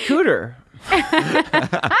 I'll play Cooter.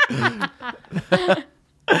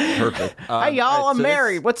 Perfect. Hey y'all, I'm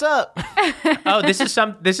married. What's up? Oh, this is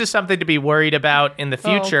something to be worried about in the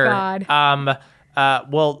future. Oh, God.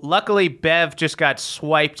 Well, luckily Bev just got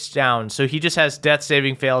swiped down, so he just has death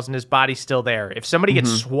saving fails and his body's still there. If somebody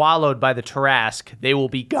gets swallowed by the Tarask, they will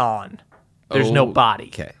be gone. There's no body.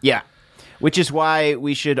 Okay. Yeah. Which is why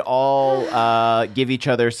we should all give each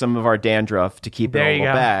other some of our dandruff to keep There it in you a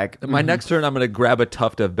go. little bag. My next turn, I'm going to grab a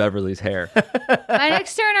tuft of Beverly's hair. My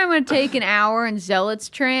next turn, I'm going to take an hour in Zealot's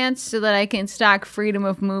trance so that I can stock freedom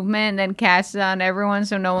of movement and then cast it on everyone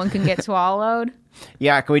so no one can get swallowed.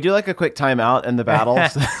 Yeah, can we do like a quick timeout in the battle?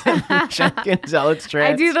 Check in Zealot's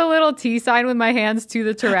trance. I do the little T sign with my hands to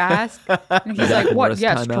the Tarask. And he's like, the what? worst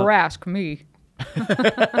Yes, timeout? Tarask, me.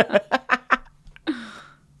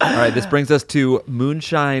 All right, this brings us to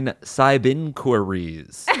Moonshine Sybin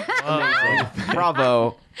Queries.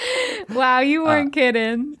 Bravo. Wow, you weren't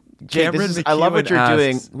kidding. Jake, Cameron I love what McEwen you're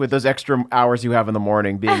doing asks- with those extra hours you have in the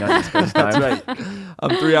morning being on East Coast time. That's right.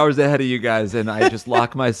 I'm 3 hours ahead of you guys, and I just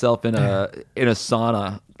lock myself in a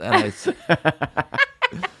sauna, and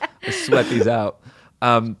I sweat these out.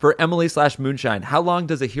 For Emily/Moonshine, how long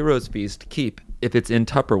does a hero's feast keep if it's in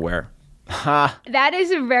Tupperware? That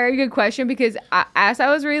is a very good question because as I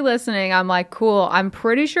was re-listening, I'm like, cool, I'm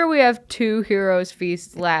pretty sure we have 2 Heroes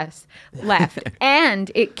Feasts left. And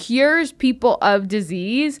it cures people of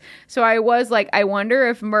disease. So I was like, I wonder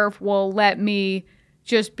if Murph will let me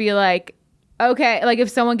just be like, okay, like if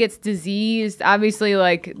someone gets diseased, obviously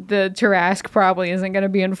like the Tarask probably isn't going to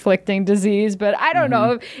be inflicting disease, but I don't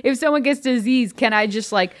know if someone gets diseased, can I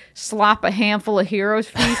just like slop a handful of Heroes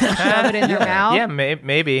Feast and shove it in their mouth? Yeah,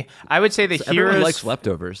 maybe. I would say the Everyone heroes likes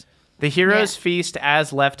leftovers. the heroes Yeah. feast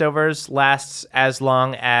as leftovers lasts as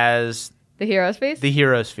long as The Heroes Feast? the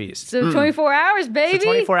heroes feast. So 24 hours, baby. So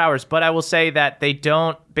 24 hours, but I will say that they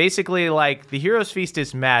don't basically like the heroes feast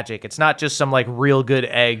is magic. It's not just some like real good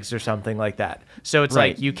eggs or something like that. So it's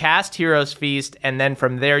Right. like you cast heroes feast and then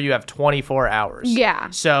from there you have 24 hours. Yeah.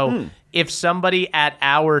 So if somebody at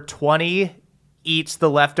hour 20 eats the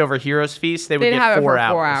leftover heroes feast, they would They'd get have 4 it for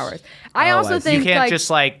hours. 4 hours. I also I see. You think can't like just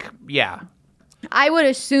like yeah. I would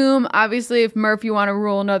assume, obviously, if Murph, you want to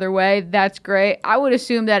rule another way, that's great. I would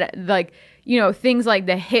assume that, like, you know, things like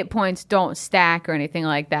the hit points don't stack or anything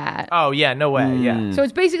like that. Oh yeah, no way. Yeah. So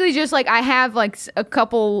it's basically just like I have like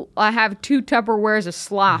I have 2 Tupperwares of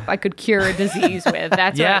slop I could cure a disease with.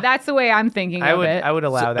 That's Yeah. that's the way I'm thinking of it. I would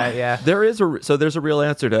allow that, yeah. There's a real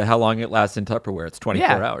answer to how long it lasts in Tupperware. It's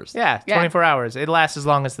 24 hours. Yeah, Yeah. 24 hours. It lasts as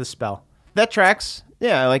long as the spell. That tracks.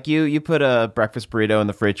 Yeah, like you put a breakfast burrito in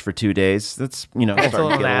the fridge for 2 days. That's, starting a little to get a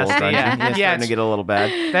little nasty, dungy. yeah. Starting Yeah, to get a little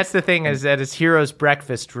bad. That's the thing is that it's hero's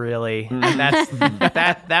breakfast really, and that's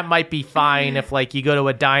that might be fine if like you go to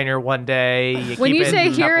a diner one day. When keep you it say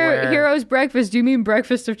in Tupperware. Heroes Breakfast, do you mean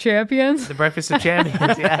Breakfast of Champions? The breakfast of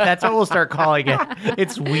champions, yeah, that's what we'll start calling it.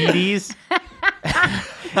 It's Wheaties.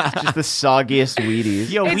 Just the soggiest Wheaties.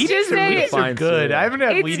 Yo, It's Wheaties, just Wheaties a- are Fine good. cereal. I haven't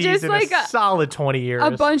had It's Wheaties just in like a solid 20 years.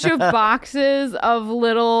 A bunch of boxes of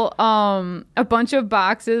little, like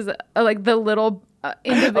the little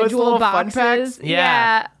individual little fun boxes. packs?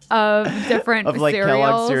 Yeah. Of different Of like cereals.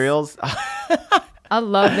 Kellogg's cereals. I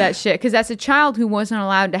love that shit because as a child who wasn't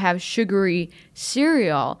allowed to have sugary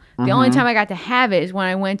cereal, the only time I got to have it is when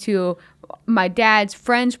I went to my dad's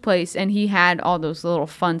friend's place and he had all those little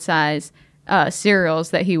fun size cereals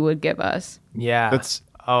that he would give us. yeah. That's-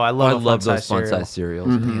 I I love love those cereal. fun-sized cereals.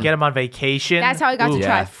 You get them on vacation. That's how I got to Ooh.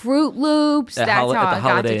 try Yeah. Fruit Loops. At That's Hol- how at the I got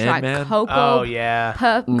Holiday to try Inn, man. Cocoa. Oh yeah.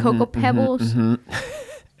 Cocoa Pebbles.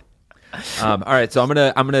 All right, so I'm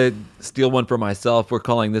gonna steal one for myself. We're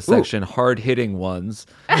calling this section "Hard Hitting Ones."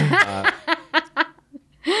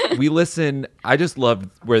 We listen. I just love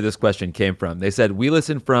where this question came from. They said we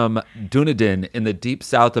listen from Dunedin in the deep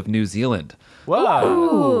south of New Zealand. Whoa.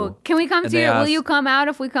 Ooh, can we come And to they you? Will asked- you come out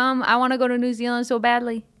if we come? I want to go to New Zealand so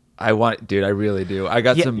badly. Dude, I really do. I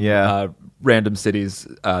got some Yeah. random cities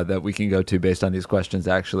that we can go to based on these questions.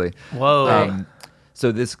 Actually, Whoa.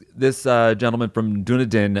 So this gentleman from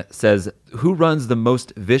Dunedin says, "Who runs the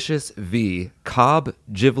most vicious V? Cobb,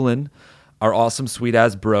 Jivelin, our awesome sweet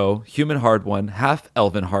ass bro, human hard one, half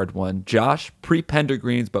elven hard one, Josh,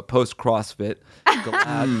 pre-Pendergreens but post CrossFit,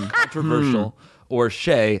 Glad, controversial, or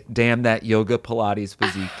Shay, damn that yoga Pilates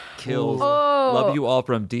physique kills. Love you all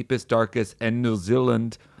from deepest darkest and New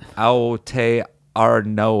Zealand, Aote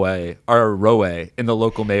Aroe in the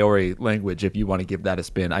local Maori language. If you want to give that a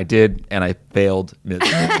spin, I did, and I failed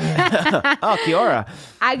miserably. Oh, kia ora.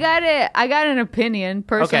 I got an opinion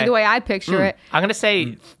personally, Okay. the way I picture it. I'm gonna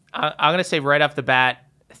say right off the bat,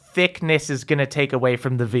 thickness is gonna take away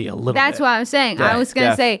from the V a little That's bit. what I'm saying. I was gonna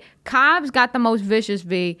def. say Cobb's got the most vicious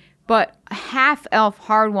V, but half elf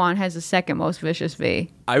hard one has the second most vicious V.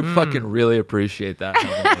 I fucking really appreciate that.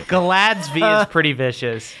 Galad's V is pretty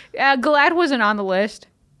vicious. Glad wasn't on the list.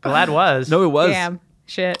 Galad was. No, it was. Damn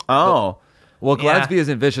shit. Oh. Well, Yeah. Gladsby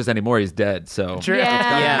isn't vicious anymore. He's dead. So True.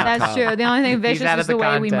 Yeah, that's true. The only thing vicious out of is the the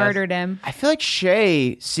way we contest. murdered him. I feel like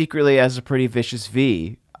Shay secretly has a pretty vicious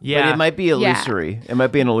V. Yeah. But it might be illusory. It might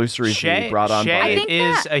be an illusory V brought on by I Shay think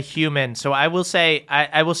is that- a human, so I will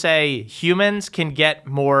say humans can get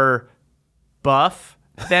more buff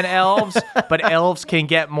than elves, but elves can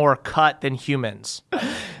get more cut than humans.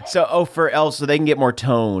 So, for elves, so they can get more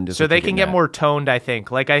toned. is So what they you're can getting get at. more toned. I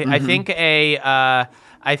think. Like I think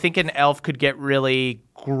I think an elf could get really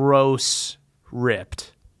gross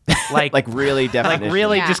ripped. like really definition. like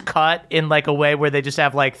really Yeah. just cut in like a way where they just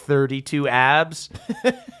have like 32 abs,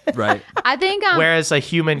 right. I think whereas a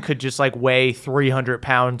human could just like weigh 300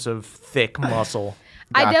 pounds of thick muscle.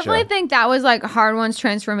 I Gotcha. definitely think that was like Hard One's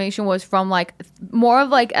transformation was from like more of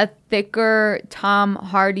like a thicker Tom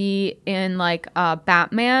Hardy in like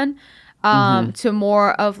Batman to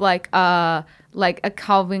more of like a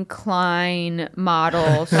Calvin Klein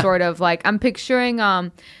model sort of like I'm picturing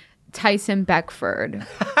Tyson Beckford.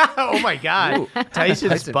 Oh my god,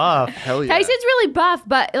 Tyson's buff. Hell yeah. Tyson's really buff,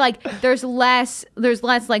 but like there's less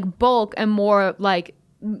like bulk and more like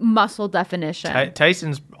muscle definition.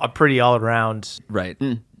 Tyson's a pretty all around. Right.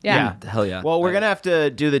 Yeah. Hell yeah. Well, we're gonna have to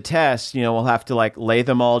do the test. We'll have to like lay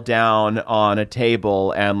them all down on a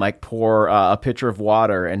table and like pour a pitcher of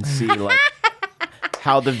water and see like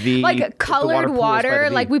how the V Like the water colored pools by water, the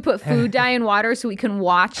V. like we put food dye in water so we can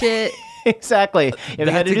watch it. exactly. And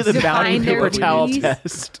they had to do the bounty Define their paper towel V's.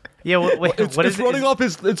 test. Yeah, what is it? off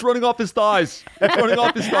his thighs. It's running off his thighs.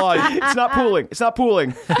 It's not pooling. It's not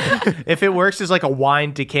pooling. If it works as like a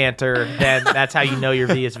wine decanter, then that's how you know your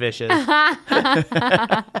V is vicious.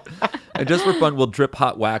 And just for fun, we'll drip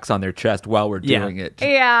hot wax on their chest while we're Yeah. doing it.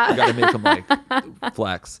 Yeah. We got to make them like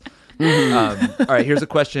flex. All right, here's a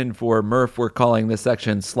question for Murph. We're calling this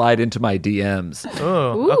section "Slide into My DMs."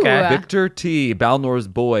 Oh, Ooh. okay. Victor T. Balnor's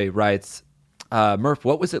boy writes, Murph,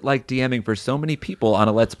 what was it like DMing for so many people on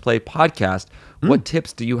a Let's Play podcast? What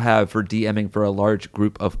tips do you have for DMing for a large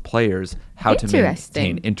group of players? How to Interesting.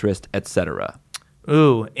 maintain interest, etc.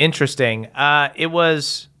 Ooh, interesting. It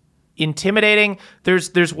was intimidating.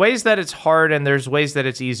 There's ways that it's hard and there's ways that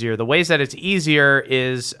it's easier. The ways that it's easier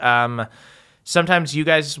is sometimes you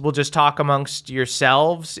guys will just talk amongst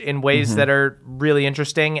yourselves in ways that are really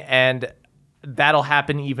interesting, and that'll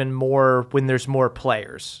happen even more when there's more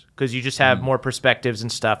players because you just have more perspectives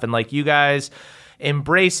and stuff. And like you guys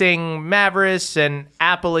embracing Mavericks and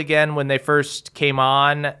Apple again when they first came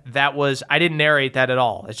on, that was, I didn't narrate that at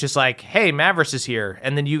all. It's just like, hey, Mavericks is here.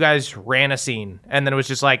 And then you guys ran a scene. And then it was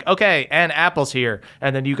just like, okay, and Apple's here.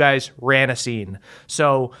 And then you guys ran a scene.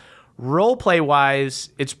 So roleplay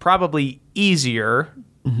wise, it's probably easier.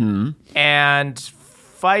 And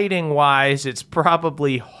fighting wise, it's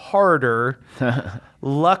probably harder.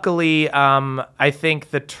 Luckily, I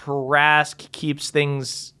think the Trask keeps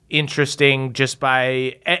things interesting just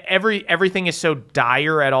by everything is so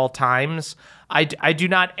dire at all times. I do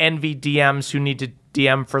not envy DMs who need to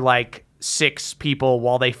DM for like 6 people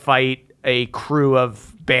while they fight a crew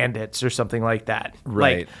of bandits or something like that.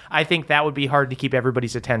 Right. Like, I think that would be hard to keep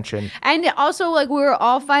everybody's attention. And also, like, we were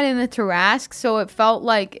all fighting the Tarask, so it felt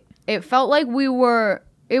like we were.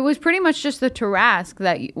 It was pretty much just the Tarask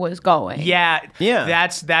that was going. Yeah. Yeah.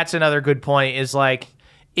 That's another good point is like,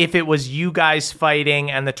 if it was you guys fighting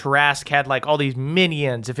and the Tarask had like all these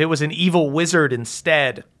minions, if it was an evil wizard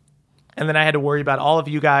instead, and then I had to worry about all of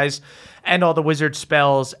you guys and all the wizard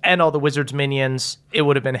spells and all the wizard's minions, it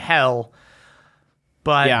would have been hell.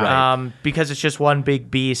 But Yeah. because it's just one big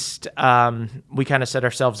beast, we kind of set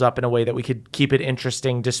ourselves up in a way that we could keep it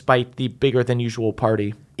interesting despite the bigger than usual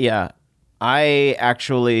party. Yeah. I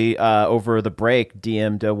actually, over the break,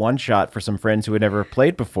 DM'd a one-shot for some friends who had never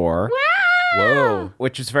played before. Whoa.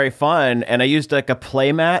 Which was very fun. And I used like a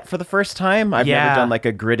play mat for the first time. I've Yeah. never done like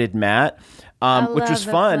a gridded mat, which was love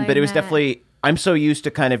a fun, play but it was mat. definitely, I'm so used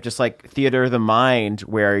to kind of just like theater of the mind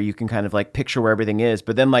where you can kind of like picture where everything is.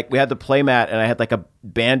 But then like we had the play mat and I had like a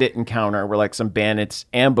bandit encounter where like some bandits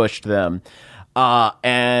ambushed them.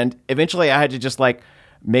 And eventually I had to just like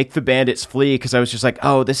make the bandits flee because I was just like,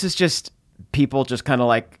 oh, this is just people just kind of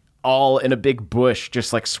like all in a big bush,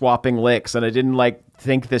 just like swapping licks. And I didn't like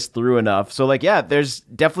think this through enough. So like, yeah, there's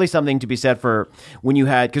definitely something to be said for when you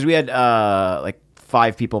had, because we had like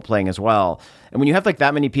 5 people playing as well. And when you have like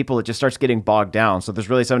that many people, it just starts getting bogged down. So there's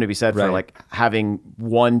really something to be said for Right. like having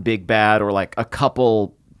one big bad or like a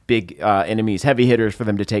couple big enemies, heavy hitters for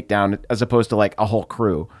them to take down as opposed to like a whole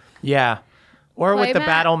crew. Yeah. Or with the Playmat.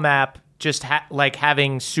 battle map, just like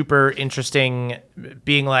having super interesting,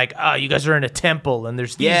 being like, oh, you guys are in a temple and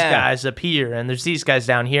there's these guys up here and there's these guys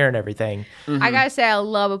down here and everything. I gotta say, I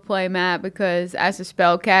love a play map because as a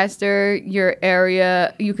spellcaster, your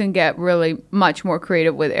area, you can get really much more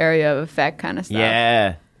creative with area of effect kind of stuff.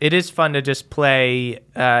 Yeah. It is fun to just play,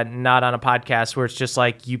 not on a podcast, where it's just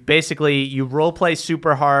like you role play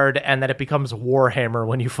super hard and then it becomes Warhammer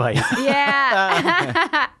when you fight.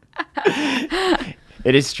 Yeah.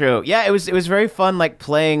 It is true. Yeah, it was very fun, like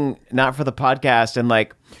playing not for the podcast, and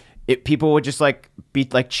like people would just like be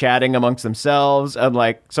like chatting amongst themselves, and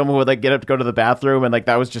like someone would like get up to go to the bathroom, and like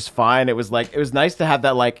that was just fine. It was nice to have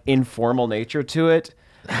that like informal nature to it.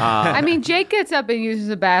 I mean, Jake gets up and uses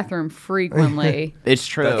the bathroom frequently. It's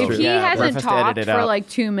true. If he hasn't Breakfast talked edited for out. like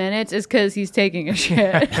 2 minutes, it's because he's taking a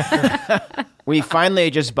shit. We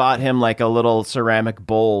finally just bought him like a little ceramic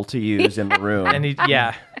bowl to use in the room. And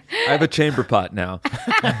I have a chamber pot now.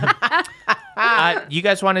 You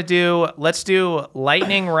guys want to let's do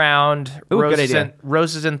lightning round, Ooh, good idea.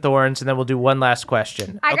 Roses and thorns, and then we'll do one last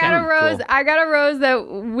question. I got a rose. Cool. I got a rose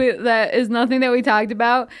that is nothing that we talked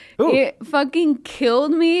about. Ooh. It fucking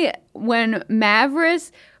killed me when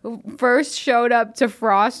Mavris first showed up to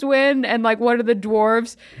Frostwind, and like one of the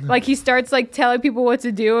dwarves, like he starts like telling people what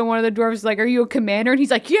to do, and one of the dwarves is like, "Are you a commander?" And he's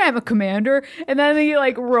like, "Yeah, I'm a commander." And then he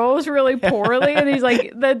like rolls really poorly, and he's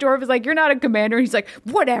like, the dwarf is like, "You're not a commander." And he's like,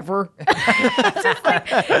 "Whatever." Just like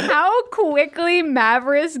how quickly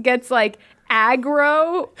Mavris gets like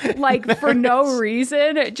aggro, like for no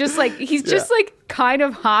reason. Just like he's just like kind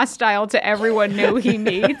of hostile to everyone new he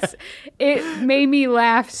meets. It made me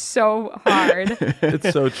laugh so hard.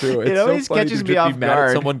 It's so true. It's always so funny catches to me just off be mad at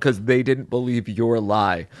guard. someone because they didn't believe your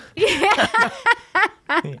lie.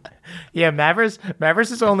 Yeah,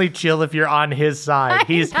 Mavris is only chill if you're on his side.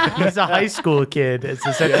 He's a high school kid. It's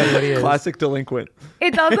essentially what he is. Classic delinquent.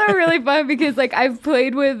 It's also really fun because like I've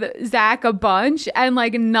played with Zach a bunch, and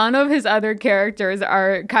like none of his other characters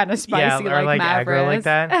are kind of spicy or like Mavris. aggro like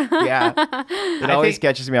that. Yeah, it always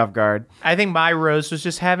catches me off guard. I think my rose was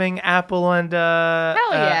just having Apple and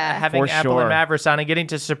having For Apple sure. and Mavris on and getting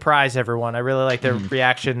to surprise everyone. I really like their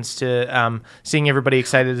reactions to seeing everybody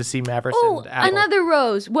excited to see Mavris Oh, and Apple. another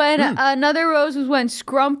rose. Another rose was when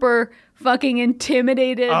Scrumper fucking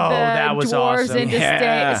intimidated the that was dwarves awesome.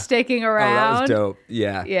 into sticking Oh, around. that was dope.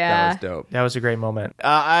 Yeah. Yeah. That was dope. That was a great moment.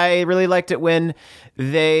 I really liked it when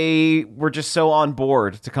they were just so on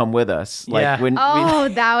board to come with us. Like Yeah. when Oh,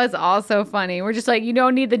 that was also funny. We're just like, you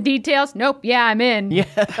don't need the details? Nope. Yeah, I'm in. Yeah.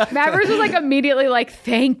 Maverick was like immediately like,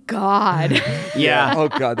 thank God. yeah. Oh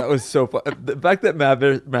god, that was so fun. The fact that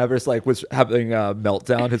Maverick like was having a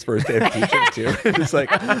meltdown his first day of teaching too. It's like,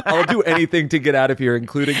 I'll do anything to get out of here,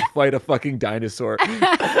 including fight a fucking dinosaur. And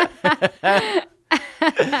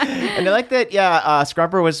I like that,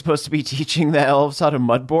 Scrumper was supposed to be teaching the elves how to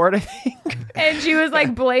mudboard, I think. And she was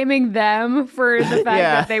like blaming them for the fact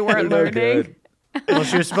that they weren't They're learning. good. Well,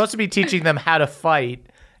 she was supposed to be teaching them how to fight.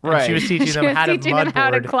 And Right. she was teaching She them was how to teaching them how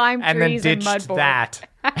to mudboard, climb and then trees and ditched mudboard.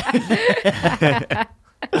 that.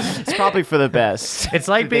 It's probably for the best. It's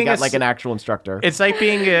like They being got a like an actual instructor. It's like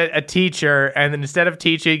being a teacher, and then instead of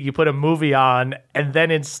teaching, you put a movie on, and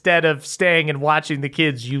then instead of staying and watching the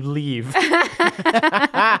kids, you leave.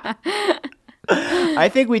 I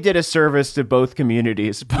think we did a service to both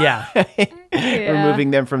communities by Yeah.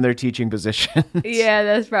 removing them from their teaching position. Yeah,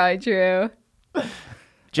 that's probably true.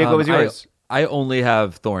 Jake, what was yours? I only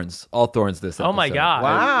have thorns, all thorns this episode. Oh my God. I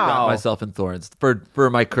Wow. got myself in thorns for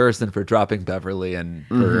my curse and for dropping Beverly, and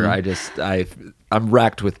for I'm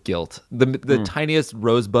racked with guilt. The tiniest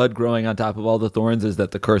rosebud growing on top of all the thorns is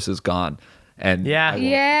that the curse is gone, and Yeah. I won't-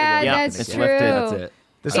 Yeah, it won't that's happen true. again. That's it.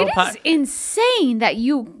 This It whole is insane that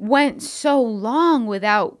you went so long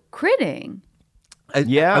without critting.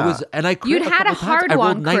 Yeah. I was, and I crit You'd a had a couple times. hard I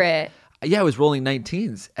rolled one crit. Yeah, I was rolling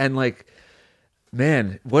 19s, and like,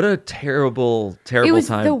 man, what a terrible It was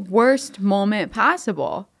time. the worst moment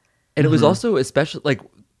possible. And it was also especially like,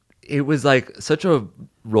 it was like such a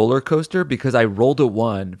roller coaster because I rolled a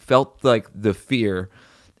 1, felt like the fear,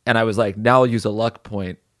 and I was like, now I'll use a luck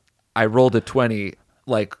point. I rolled a 20,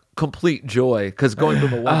 like complete joy, because going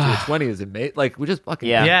from a 1 to a 20 is amazing. Like we just fucking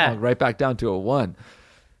Yeah. right back down to a 1.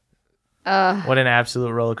 What an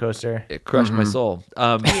absolute roller coaster. It crushed my soul.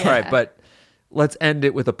 All right, but let's end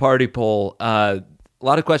it with a party poll. A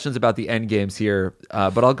lot of questions about the end games here,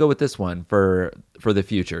 but I'll go with this one for the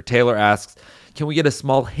future. Taylor asks, can we get a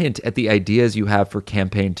small hint at the ideas you have for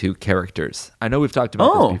Campaign 2 characters? I know we've talked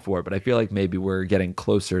about this before, but I feel like maybe we're getting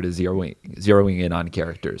closer to zeroing in on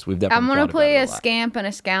characters. We've definitely I'm going thought to play about a it lot. scamp and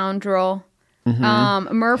a scoundrel.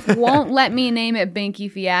 Murph won't let me name it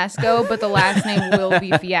Binky Fiasco, but the last name will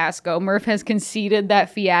be Fiasco. Murph has conceded that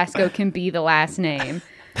Fiasco can be the last name.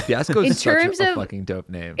 Fiasco is such a fucking dope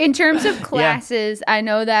name. In terms of classes, I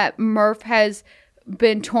know that Murph has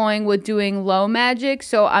been toying with doing low magic,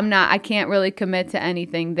 so I can't really commit to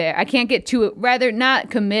anything there. I can't get too, rather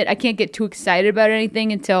not commit, I can't get too excited about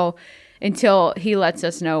anything until he lets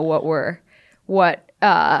us know what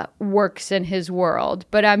works in his world.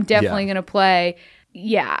 But I'm definitely going to play.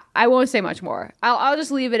 Yeah, I won't say much more. I'll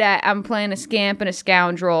just leave it at I'm playing a scamp and a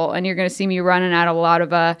scoundrel, and you're going to see me running out of a lot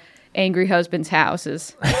of angry husbands'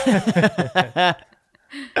 houses.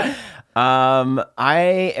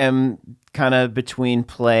 I am kind of between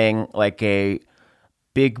playing like a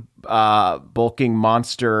big bulking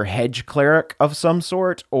monster hedge cleric of some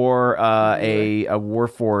sort or a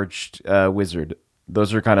warforged wizard.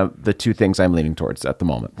 Those are kind of the two things I'm leaning towards at the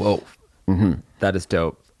moment. Whoa. That is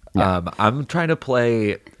dope. Yeah. I'm trying to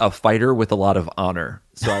play a fighter with a lot of honor.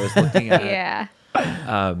 So I was looking at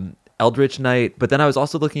Eldritch Knight, but then I was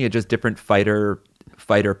also looking at just different fighter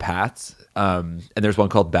paths. And there's one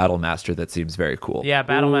called Battle Master that seems very cool. Yeah,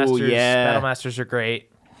 Battle Masters are great.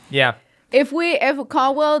 Yeah. If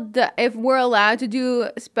Caldwell, if we're allowed to do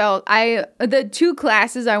spells, the two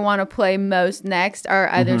classes I want to play most next are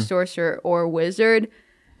either sorcerer or wizard.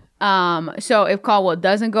 So if Caldwell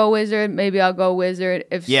doesn't go wizard, maybe I'll go wizard.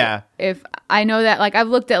 If I know that, like, I've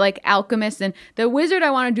looked at like alchemist, and the wizard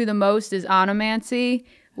I want to do the most is onomancy,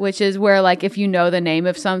 which is where, like, if you know the name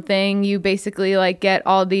of something, you basically like get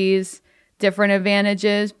all these different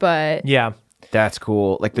advantages. But yeah, that's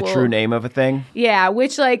cool. Like the true name of a thing. Yeah,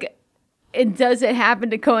 which like. Does it happen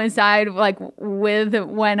to coincide like with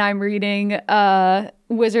when I'm reading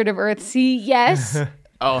Wizard of Earthsea? Yes.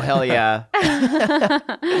 Oh, hell yeah.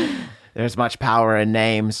 There's much power in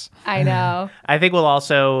names. I know. I think we'll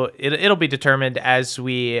also, it'll be determined as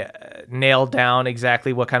we nail down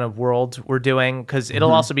exactly what kind of world we're doing, because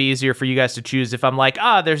it'll also be easier for you guys to choose if I'm like,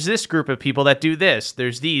 there's this group of people that do this.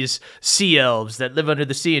 There's these sea elves that live under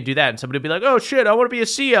the sea and do that. And somebody will be like, oh shit, I want to be a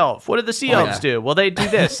sea elf. What do the sea elves do? Well, they do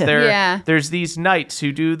this. There's these knights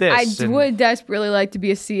who do this. I would desperately like to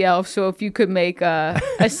be a sea elf, so if you could make a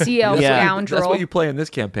sea elf scoundrel. That's what you play in this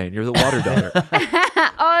campaign. You're the water daughter.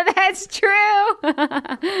 Oh, that's true.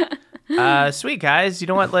 Sweet, guys. You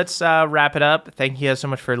know what? Let's wrap it up. Thank you guys so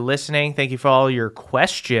much for listening. Thank you for all your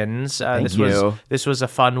questions. This was a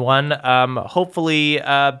fun one. Hopefully,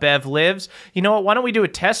 Bev lives. You know what? Why don't we do a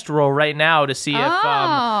test roll right now to see if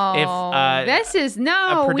this is we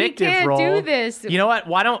can't do this. You know what?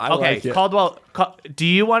 Why don't like Caldwell? Do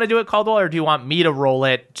you want to do it, Caldwell, or do you want me to roll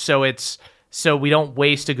it so we don't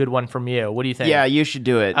waste a good one from you? What do you think? Yeah, you should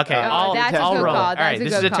do it. Okay, I'll roll. All right,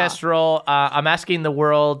 this is a test roll. I'm asking the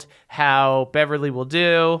world how Beverly will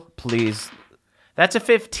do. Please. That's a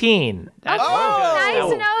 15. That's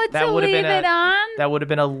nice note to leave it on. That would have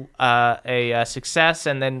been a success,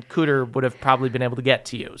 and then Cooter would have probably been able to get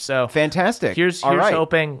to you. So fantastic. Here's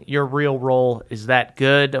hoping your real roll is that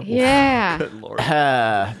good. Yeah. Good Lord.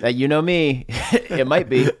 You know me. It might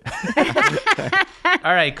be.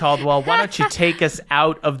 All right, Caldwell, why don't you take us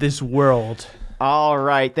out of this world? All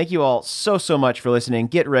right. Thank you all so much for listening.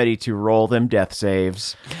 Get ready to roll them death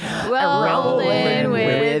saves. Rolling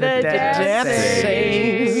with the death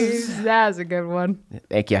saves. saves. That was a good one.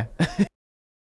 Thank you.